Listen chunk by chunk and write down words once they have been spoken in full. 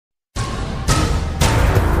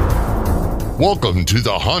Welcome to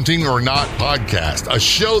the Haunting or Not podcast, a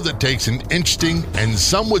show that takes an interesting and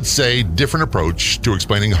some would say different approach to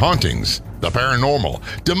explaining hauntings, the paranormal,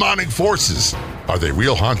 demonic forces. Are they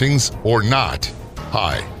real hauntings or not?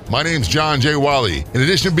 Hi, my name's John J. Wiley. In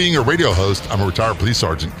addition to being a radio host, I'm a retired police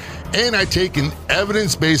sergeant, and I take an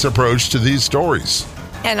evidence-based approach to these stories.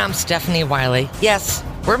 And I'm Stephanie Wiley. Yes,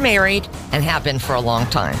 we're married and have been for a long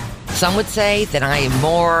time. Some would say that I am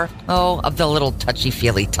more, of the little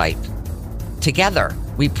touchy-feely type. Together,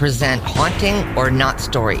 we present haunting or not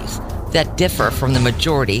stories that differ from the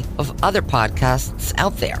majority of other podcasts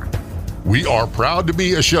out there. We are proud to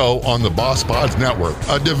be a show on the Boss Pods Network,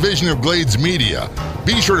 a division of Glades Media.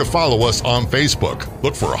 Be sure to follow us on Facebook.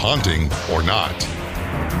 Look for Haunting or Not.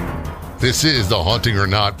 This is the Haunting or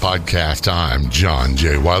Not podcast. I'm John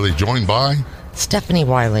J. Wiley, joined by Stephanie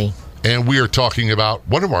Wiley. And we are talking about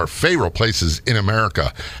one of our favorite places in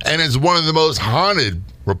America. And it's one of the most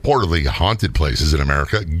reportedly haunted places in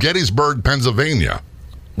America, Gettysburg, Pennsylvania.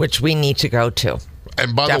 Which we need to go to.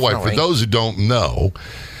 And by the way, for those who don't know,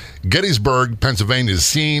 Gettysburg, Pennsylvania is the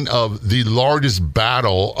scene of the largest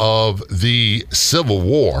battle of the Civil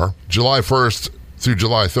War, July 1st through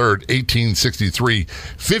July 3rd, 1863.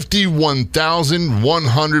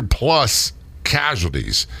 51,100 plus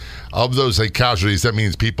casualties. Of those casualties, that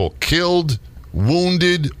means people killed,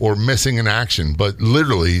 wounded, or missing in action. But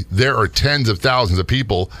literally, there are tens of thousands of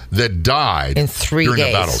people that died in 3 days.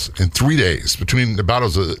 The battles. In 3 days, between the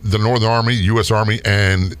battles of the Northern Army, U.S. Army,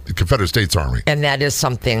 and the Confederate States Army. And that is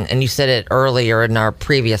something, and you said it earlier in our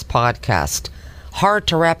previous podcast, hard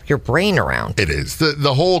to wrap your brain around. It is.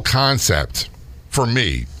 The whole concept, for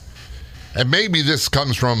me, and maybe this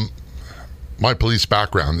comes from my police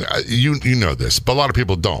background. You know this, but a lot of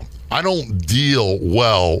people don't. I don't deal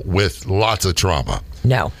well with lots of trauma.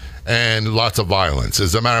 No. And lots of violence.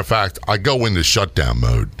 As a matter of fact, I go into shutdown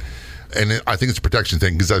mode. And I think it's a protection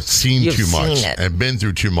thing because I've seen too much and been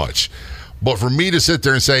through too much. But for me to sit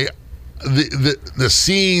there and say the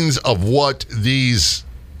scenes of what these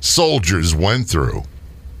soldiers went through,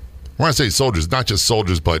 when I say soldiers, not just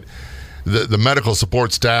soldiers, but the medical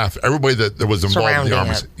support staff, everybody that was involved in the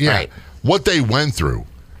army. Yeah. Right. What they went through,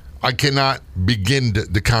 I cannot begin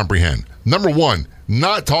to comprehend. Number one,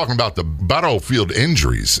 not talking about the battlefield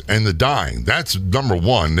injuries and the dying. That's number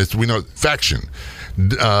one. We know infection,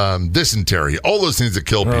 dysentery, all those things that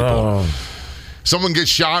kill people. Oh. Someone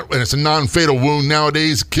gets shot and it's a non-fatal wound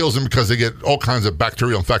nowadays, kills them because they get all kinds of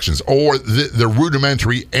bacterial infections or the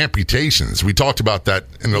rudimentary amputations. We talked about that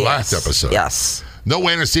in the last episode. Yes. No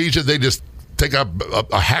anesthesia. They just take a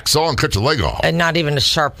hacksaw and cut your leg off. And not even a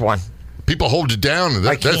sharp one. People hold you down, and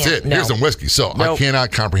that's it. No. Here's some whiskey. So I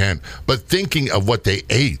cannot comprehend. But thinking of what they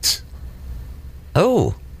ate.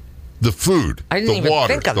 Oh. The food, the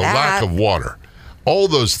water, the lack of water. All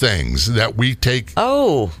those things that we take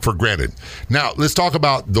for granted. Now, let's talk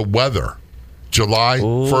about the weather. July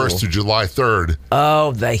 1st to July 3rd.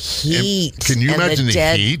 Oh, the heat. And can you imagine the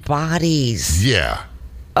dead heat? Bodies. Yeah.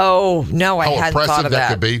 Oh, no, I hadn't thought of that. How oppressive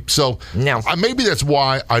that could be. So no. Maybe that's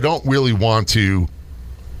why I don't really want to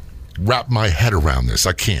wrap my head around this.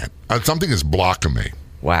 I can't. Something is blocking me.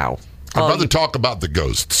 Wow. I'd rather talk about the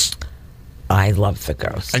ghosts. I love the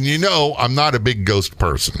ghosts. And I'm not a big ghost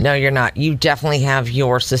person. No, you're not. You definitely have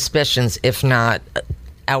your suspicions, if not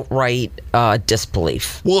outright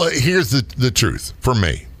disbelief. Well, here's the truth for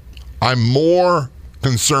me. I'm more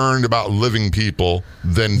concerned about living people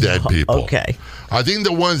than dead people. Okay. I think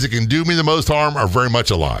the ones that can do me the most harm are very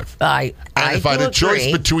much alive. And if I had a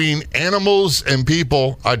choice between animals and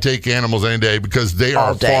people, I'd take animals any day because they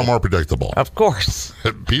are far more predictable. Of course.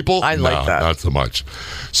 People? I like that. Not so much.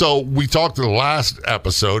 So we talked in the last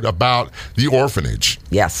episode about the orphanage.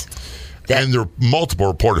 Yes. And there are multiple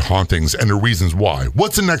reported hauntings and the reasons why.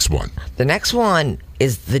 What's the next one? The next one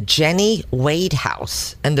is the Jennie Wade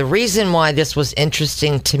house. And the reason why this was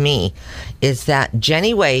interesting to me is that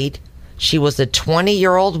Jennie Wade, she was a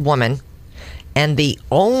 20-year-old woman and the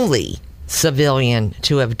only civilian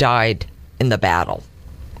to have died in the battle.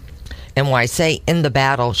 And when I say in the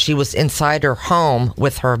battle, she was inside her home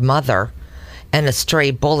with her mother and a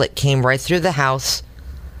stray bullet came right through the house,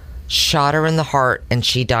 shot her in the heart, and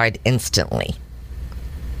she died instantly.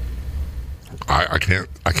 I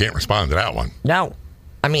can't respond to that one. No.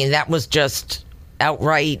 I mean, that was just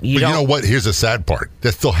outright. But you know what? Here's the sad part.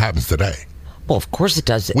 That still happens today. Well, of course it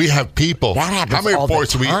does. We have people. That happens how many all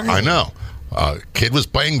reports the time. I know. Kid was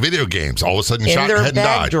playing video games. All of a sudden, shot in the head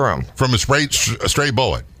and died from a stray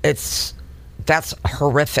bullet. That's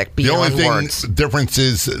horrific beyond words. The only difference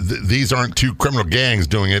is these aren't two criminal gangs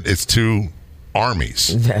doing it. It's two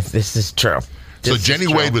armies. This is true. So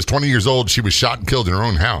Jennie Wade was 20 years old. She was shot and killed in her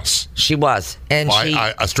own house. She was. And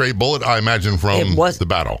a stray bullet, I imagine, from the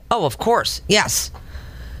battle. Oh, of course. Yes.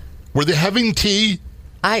 Were they having tea?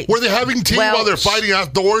 Were they having tea while they're fighting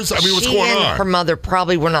outdoors? I mean, what's going on? Her mother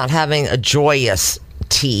probably were not having a joyous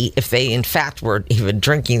tea, if they, in fact, were even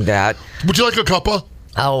drinking that. Would you like a cuppa?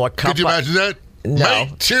 Oh, a cuppa. Could you imagine that? No.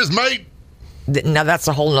 Mate, cheers, mate. Now, that's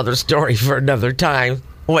a whole other story for another time,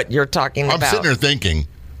 what you're talking about. I'm sitting there thinking,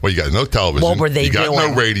 well, you got no television. What were they doing? You got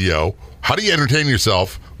no radio. How do you entertain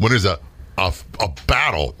yourself when there's a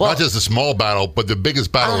battle? Not just a small battle, but the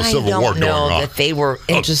biggest battle of Civil War going on. I don't know that they were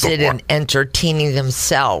interested in entertaining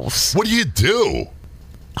themselves. What do you do?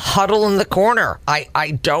 Huddle in the corner.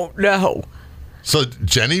 I don't know. So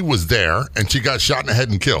Jennie was there, and she got shot in the head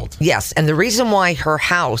and killed. Yes, and the reason why her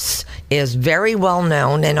house is very well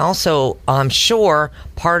known, and also, I'm sure,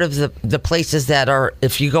 part of the places that are,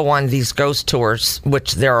 if you go on these ghost tours,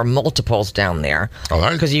 which there are multiples down there,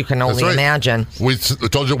 because you can only imagine. We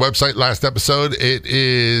told you the website last episode. It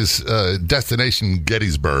is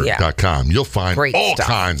destinationgettysburg.com. You'll find all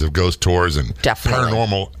kinds of ghost tours and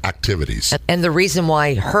paranormal activities. And the reason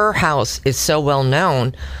why her house is so well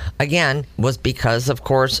known, again, was because, of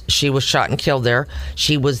course, she was shot and killed there.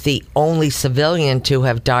 She was the only civilian to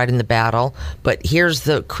have died in the battle. But here's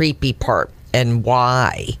the creepy part and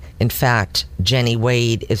why, in fact, Jennie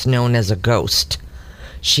Wade is known as a ghost.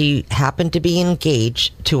 She happened to be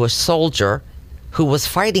engaged to a soldier who was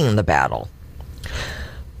fighting in the battle.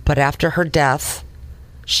 But after her death,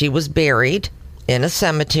 she was buried in a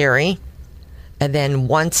cemetery. And then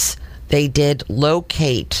once they did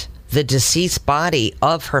locate the deceased body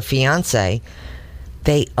of her fiancé,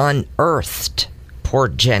 they unearthed poor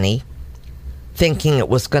Jennie, thinking it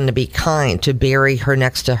was going to be kind to bury her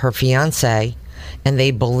next to her fiancé, and they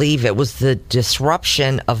believe it was the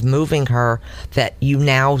disruption of moving her that you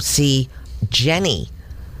now see Jennie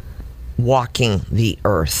walking the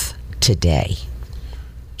earth today.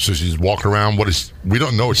 So she's walking around. We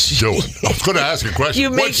don't know what she's doing. I was going to ask a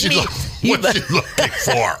question. What's she looking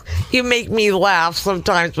for? You make me laugh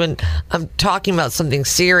sometimes when I'm talking about something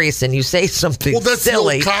serious and you say something silly. Well, that's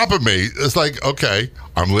the cop of me. It's like, okay,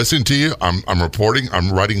 I'm listening to you. I'm reporting.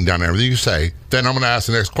 I'm writing down everything you say. Then I'm going to ask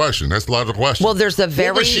the next question. That's the logical question. Well, there's a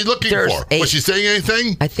What was she looking for? Was she saying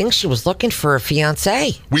anything? I think she was looking for a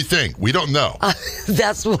fiancé. We think. We don't know.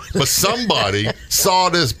 That's what. But somebody saw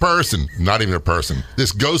this person, not even a person,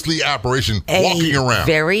 this ghostly apparition walking around. A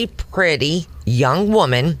very pretty young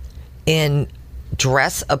woman in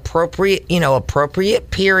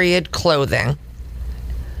appropriate period clothing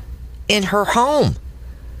in her home.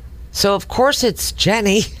 So, of course, it's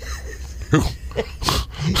Jennie.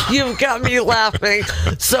 You've got me laughing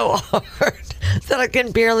so hard that I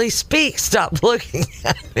can barely speak. Stop looking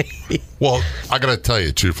at me. Well, I got to tell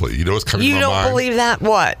you, truthfully, you know what's coming to my mind? You don't believe that?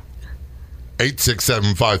 What?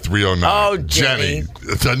 867-5309. Oh, Jennie.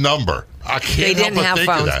 It's a number. I can't They didn't help but have think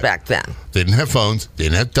of phones that. back then. They didn't have phones. They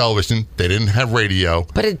didn't have television. They didn't have radio.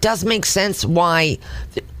 But it does make sense why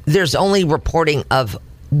there's only reporting of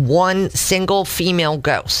one single female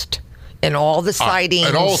ghost. And all the sightings.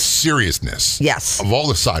 In all seriousness. Yes. Of all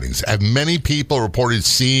the sightings, have many people reported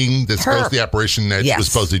seeing this ghostly apparition that was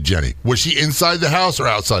supposedly Jennie? Was she inside the house or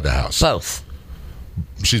outside the house? Both.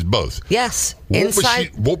 She's both. Yes.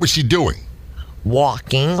 What was she doing?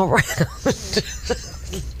 Walking around.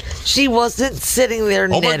 She wasn't sitting there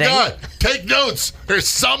knitting. Oh my God. Take notes. There's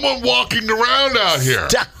someone walking around out here.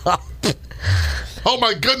 Stop. Oh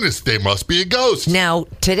my goodness, they must be a ghost. Now,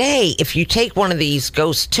 today, if you take one of these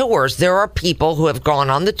ghost tours, there are people who have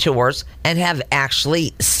gone on the tours and have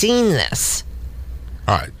actually seen this.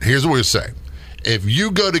 All right, here's what we'll say. If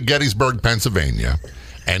you go to Gettysburg, Pennsylvania,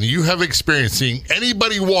 and you have experiencing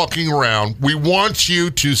anybody walking around, we want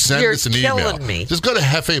you to send us an email. You're killing me. Just go to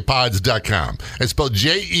jefepods.com. It's spelled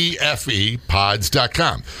JEFE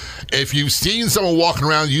pods.com. If you've seen someone walking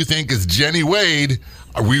around you think is Jennie Wade,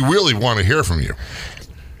 we really want to hear from you.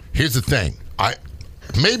 Here's the thing.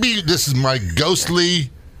 Maybe this is my ghostly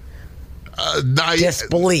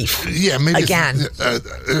disbelief. Yeah, maybe again.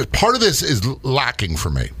 Part of this is lacking for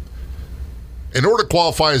me. In order to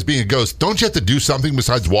qualify as being a ghost, don't you have to do something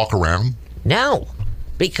besides walk around? No,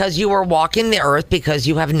 because you are walking the earth because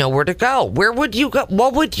you have nowhere to go. Where would you go?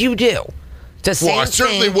 What would you do? I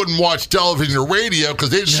certainly wouldn't watch television or radio because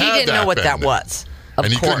they didn't have that. She didn't know what that was.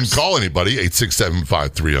 And you couldn't call anybody,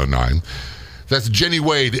 867-5309. That's Jennie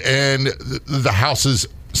Wade, and the house is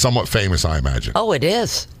somewhat famous, I imagine. Oh, it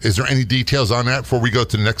is. Is there any details on that before we go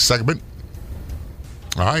to the next segment?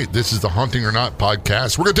 All right, this is the Haunting or Not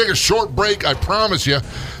podcast. We're going to take a short break, I promise you.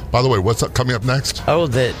 By the way, what's coming up next? Oh,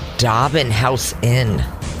 the Dobbin House Inn.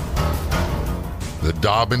 the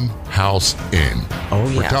Dobbin House Inn. Oh,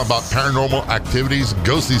 yes. We're talking about paranormal activities,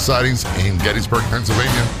 ghostly sightings in Gettysburg,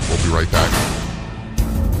 Pennsylvania. We'll be right back.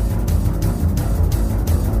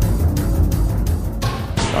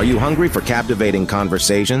 Are you hungry for captivating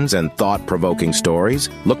conversations and thought-provoking stories?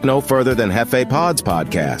 Look no further than Hefe Pod's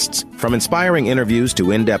podcasts. From inspiring interviews to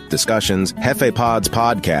in-depth discussions, Hefe Pod's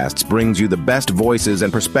podcasts brings you the best voices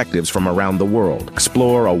and perspectives from around the world.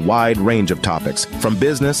 Explore a wide range of topics, from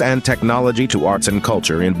business and technology to arts and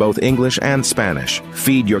culture in both English and Spanish.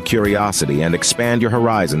 Feed your curiosity and expand your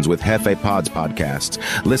horizons with Hefe Pod's podcasts.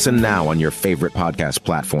 Listen now on your favorite podcast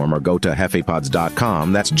platform or go to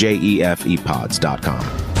hefepods.com. That's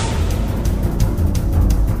JEFEpods.com.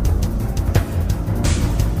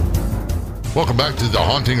 Welcome back to the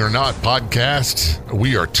Haunting or Not podcast.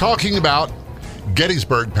 We are talking about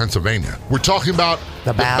Gettysburg, Pennsylvania. We're talking about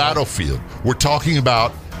the battlefield. We're talking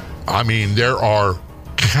about, there are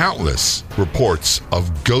countless reports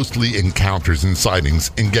of ghostly encounters and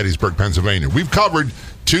sightings in Gettysburg, Pennsylvania. We've covered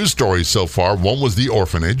 2 stories so far. One was the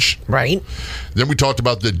orphanage. Right. Then we talked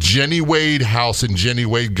about the Jennie Wade house and Jennie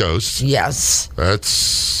Wade ghosts. Yes.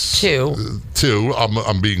 That's 2. 2.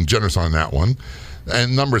 I'm being generous on that one.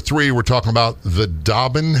 And number 3, we're talking about the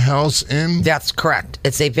Dobbin House Inn. That's correct.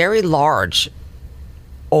 It's a very large,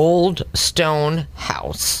 old stone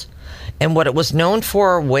house. And what it was known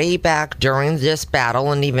for way back during this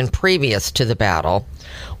battle and even previous to the battle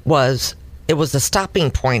was it was a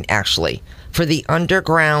stopping point, actually, for the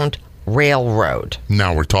Underground Railroad.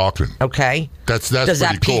 Now we're talking. Okay. That's does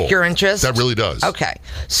that pique cool. your interest? That really does. Okay.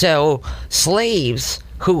 So slaves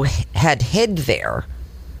who had hid there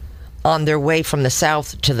on their way from the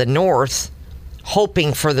south to the north,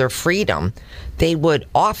 hoping for their freedom, they would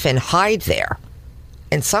often hide there,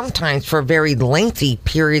 and sometimes for very lengthy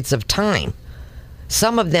periods of time.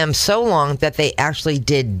 Some of them so long that they actually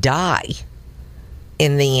did die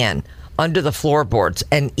in the inn, under the floorboards,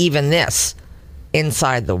 and even this,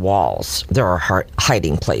 inside the walls. There are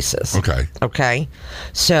hiding places. Okay?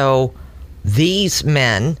 So these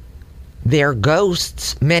men, their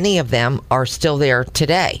ghosts, many of them are still there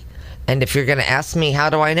today. And if you're going to ask me, how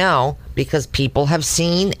do I know? Because people have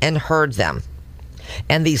seen and heard them.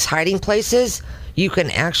 And these hiding places, you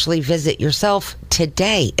can actually visit yourself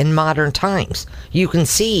today in modern times. You can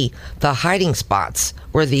see the hiding spots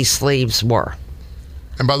where these slaves were.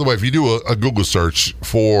 And by the way, if you do a Google search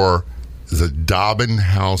for the Dobbin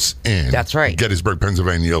House Inn, that's right, Gettysburg,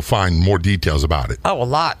 Pennsylvania, you'll find more details about it. Oh, a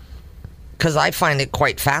lot. Because I find it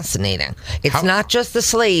quite fascinating. It's not just the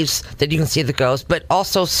slaves that you can see the ghosts, but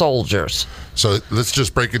also soldiers. So let's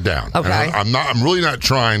just break it down. Okay. I'm really not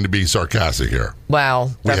trying to be sarcastic here.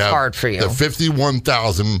 Well, that's hard for you. The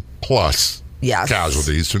 51,000 plus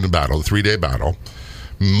casualties from the battle, the 3-day battle.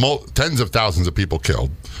 Tens of thousands of people killed.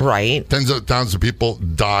 Right. Tens of thousands of people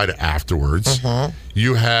died afterwards. Mm-hmm.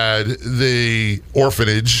 You had the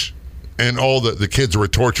orphanage. And all the kids were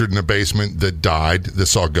tortured in the basement that died, that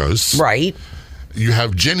saw ghosts. Right. You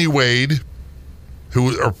have Jennie Wade,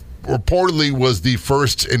 who reportedly was the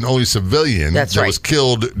first and only civilian that was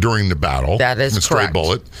killed during the battle. That is correct. A stray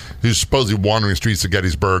bullet. Who's supposedly wandering the streets of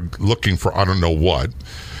Gettysburg looking for I don't know what.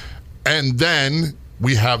 And then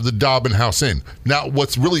we have the Dobbin House Inn. Now,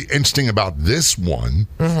 what's really interesting about this one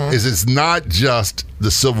is it's not just the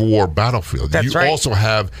Civil War battlefield. That's you also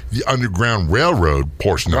have the Underground Railroad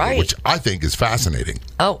portion of it, which I think is fascinating.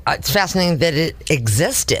 Oh, it's fascinating that it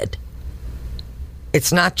existed.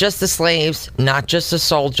 It's not just the slaves, not just the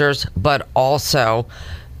soldiers, but also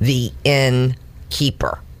the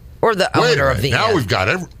innkeeper. Or the owner of the inn. Now we've got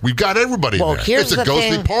everybody there. It's a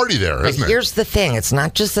ghostly party there, isn't it? Here's the thing. It's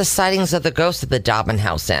not just the sightings of the ghosts of the Dobbin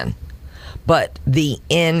House Inn, but the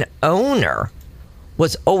inn owner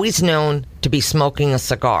was always known to be smoking a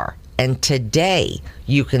cigar. And today,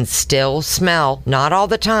 you can still smell, not all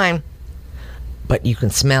the time, but you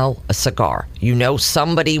can smell a cigar. You know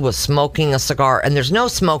somebody was smoking a cigar, and there's no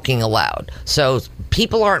smoking allowed. So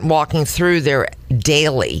people aren't walking through there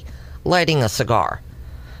daily lighting a cigar.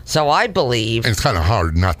 So I believe... And it's kind of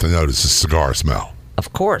hard not to notice the cigar smell.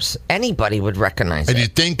 Of course. Anybody would recognize it. And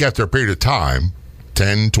you'd think after a period of time,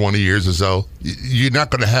 10, 20 years or so, you're not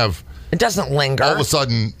going to have... It doesn't linger. All of a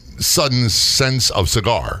sudden sense of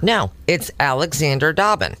cigar. No, it's Alexander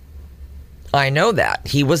Dobbin. I know that.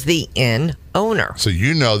 He was the inn owner. So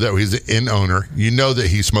you know that he's the inn owner. You know that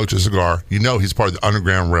he smoked a cigar. You know he's part of the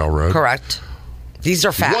Underground Railroad. Correct. These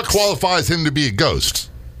are facts. What qualifies him to be a ghost?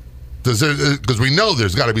 Because we know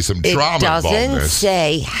there's got to be some drama involved in this. It doesn't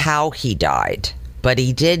say how he died, but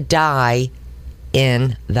he did die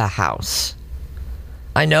in the house.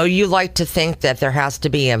 I know you like to think that there has to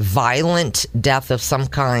be a violent death of some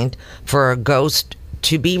kind for a ghost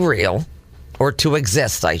to be real, or to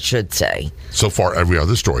exist, I should say. So far, every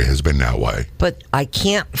other story has been that way. But I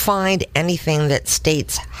can't find anything that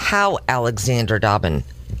states how Alexander Dobbin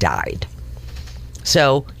died.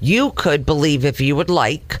 So you could believe, if you would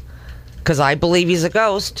like, because I believe he's a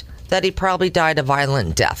ghost, that he probably died a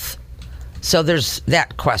violent death. So there's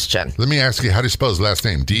that question. Let me ask you, how do you spell his last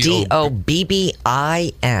name? Dobbin.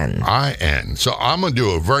 I-N. So I'm going to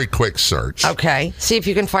do a very quick search. Okay. See if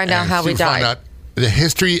you can find out how he died. Find out the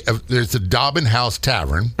history of, there's the Dobbin House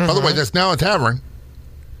Tavern. Mm-hmm. By the way, that's now a tavern,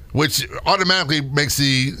 which automatically makes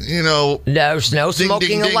the, there's no ding, smoking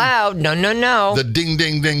ding, ding, allowed. No. The ding,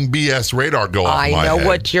 ding, ding BS radar go off my head. I know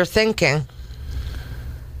what you're thinking.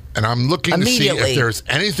 And I'm looking to see if there's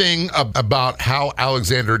anything about how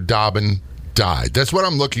Alexander Dobbin died. That's what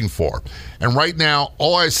I'm looking for. And right now,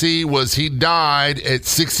 all I see was he died at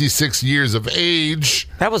 66 years of age.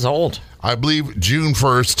 That was old. I believe June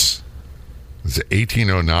 1st. Is it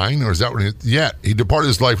 1809? Or is that when he departed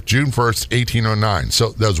his life June 1st, 1809. So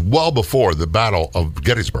that was well before the Battle of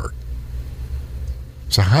Gettysburg.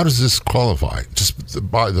 So how does this qualify?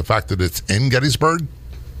 Just by the fact that it's in Gettysburg?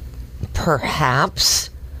 Perhaps.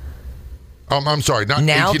 I'm sorry, not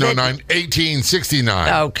now 1809,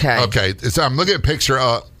 1869. Okay. So I'm looking at a picture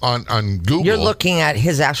on Google. You're looking at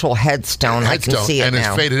his actual headstone. I can see it and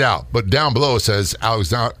now. It's faded out. But down below it says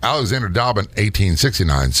Alexander Dobbin,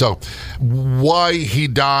 1869. So why he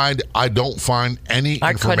died, I don't find any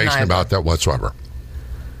information about that whatsoever.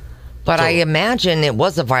 But I imagine it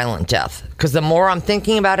was a violent death. Because the more I'm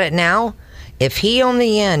thinking about it now, if he owned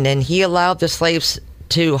the inn and he allowed the slaves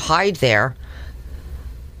to hide there,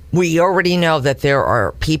 we already know that there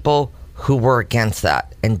are people who were against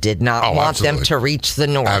that and did not want them to reach the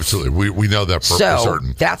north. Absolutely. We know that for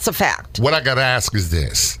certain. That's a fact. What I got to ask is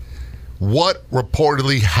this. What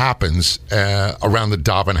reportedly happens around the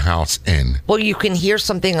Dobbin House Inn? Well, you can hear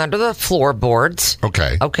something under the floorboards.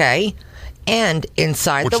 Okay. And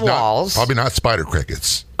inside the walls. Probably not spider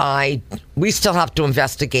crickets. We still have to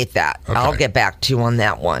investigate that. Okay. I'll get back to you on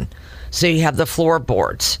that one. So you have the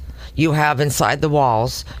floorboards. You have inside the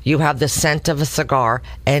walls, you have the scent of a cigar,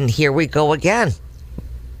 and here we go again.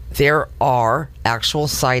 There are actual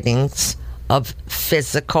sightings of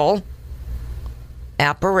physical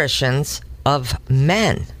apparitions of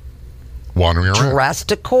men. Wandering around.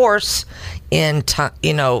 Dressed, of course, in,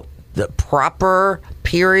 the proper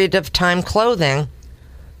period of time clothing.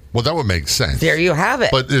 Well, that would make sense. There you have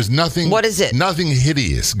it. But there's nothing. What is it? Nothing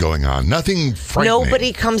hideous going on. Nothing frightening.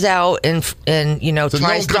 Nobody comes out and so tries no one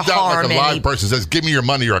to comes harm out like a live person says, "Give me your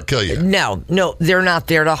money or I'll kill you." No, they're not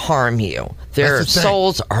there to harm you. Their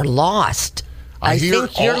souls are lost. I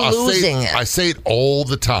think you're losing it. I say it all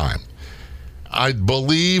the time. I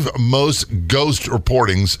believe most ghost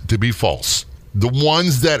reportings to be false. The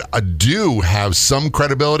ones that do have some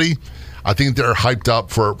credibility, I think they're hyped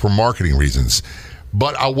up for marketing reasons.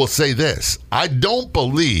 But I will say this. I don't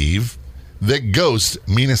believe that ghosts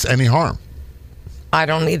mean us any harm. I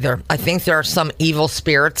don't either. I think there are some evil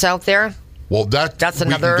spirits out there. Well, that's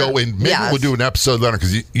another. We can go in. Maybe we'll do an episode on it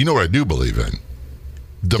because you know what I do believe in?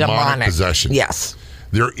 Demonic possession. Yes.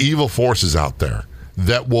 There are evil forces out there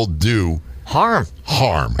that will do harm.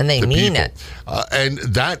 And they mean people. it. And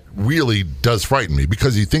that really does frighten me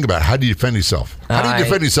because you think about it, how do you defend yourself? How do you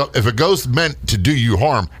defend yourself? If a ghost meant to do you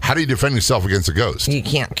harm, how do you defend yourself against a ghost? You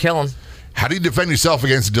can't kill him. How do you defend yourself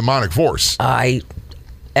against a demonic force?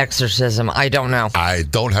 Exorcism. I don't know. I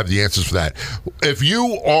don't have the answers for that. If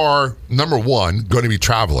you are, number one, going to be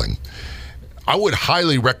traveling, I would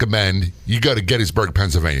highly recommend you go to Gettysburg,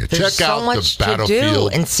 Pennsylvania. There's Check out the battlefield. To do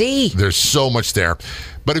and see. There's so much there.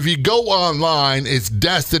 But if you go online, it's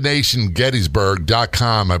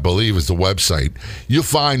destinationgettysburg.com, I believe is the website. You'll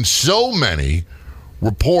find so many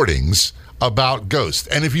reportings about ghosts.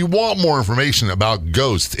 And if you want more information about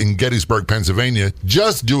ghosts in Gettysburg, Pennsylvania,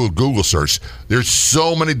 just do a Google search. There's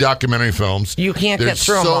so many documentary films. You can't get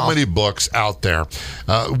through them all. There's so many books out there.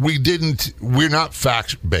 We're not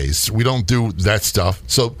fact-based. We don't do that stuff.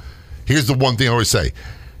 So here's the one thing I always say.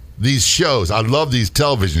 These shows, I love these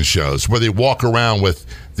television shows where they walk around with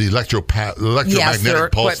the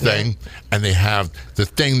electromagnetic pulse thing, and they have the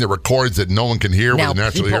thing that records that no one can hear with a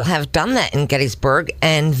natural ear. People have done that in Gettysburg,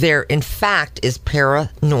 and there, in fact, is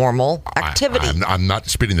paranormal activity. I'm not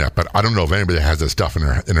disputing that, but I don't know if anybody has that stuff in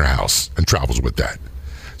their house and travels with that.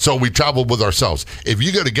 So we traveled with ourselves. If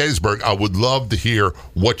you go to Gettysburg, I would love to hear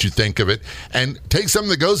what you think of it, and take some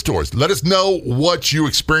of the ghost tours. Let us know what you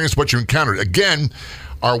experienced, what you encountered. Again,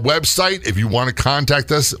 Our website, if you want to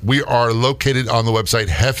contact us, we are located on the website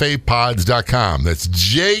jefepods.com. That's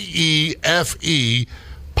JEFE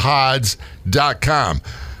pods.com.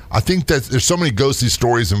 I think that there's so many ghostly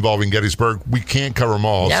stories involving Gettysburg, we can't cover them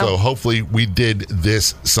all. No. So hopefully we did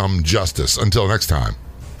this some justice. Until next time,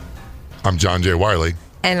 I'm John J. Wiley.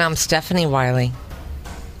 And I'm Stephanie Wiley.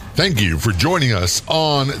 Thank you for joining us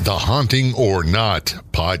on the Haunting or Not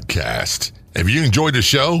podcast. If you enjoyed the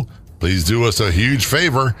show, please do us a huge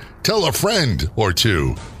favor. Tell a friend or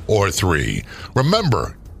two or three.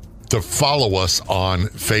 Remember to follow us on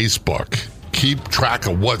Facebook. Keep track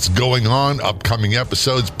of what's going on, upcoming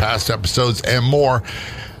episodes, past episodes, and more.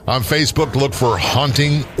 On Facebook, look for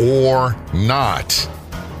Haunting or Not.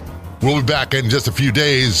 We'll be back in just a few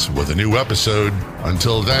days with a new episode.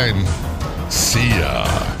 Until then, see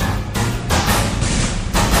ya.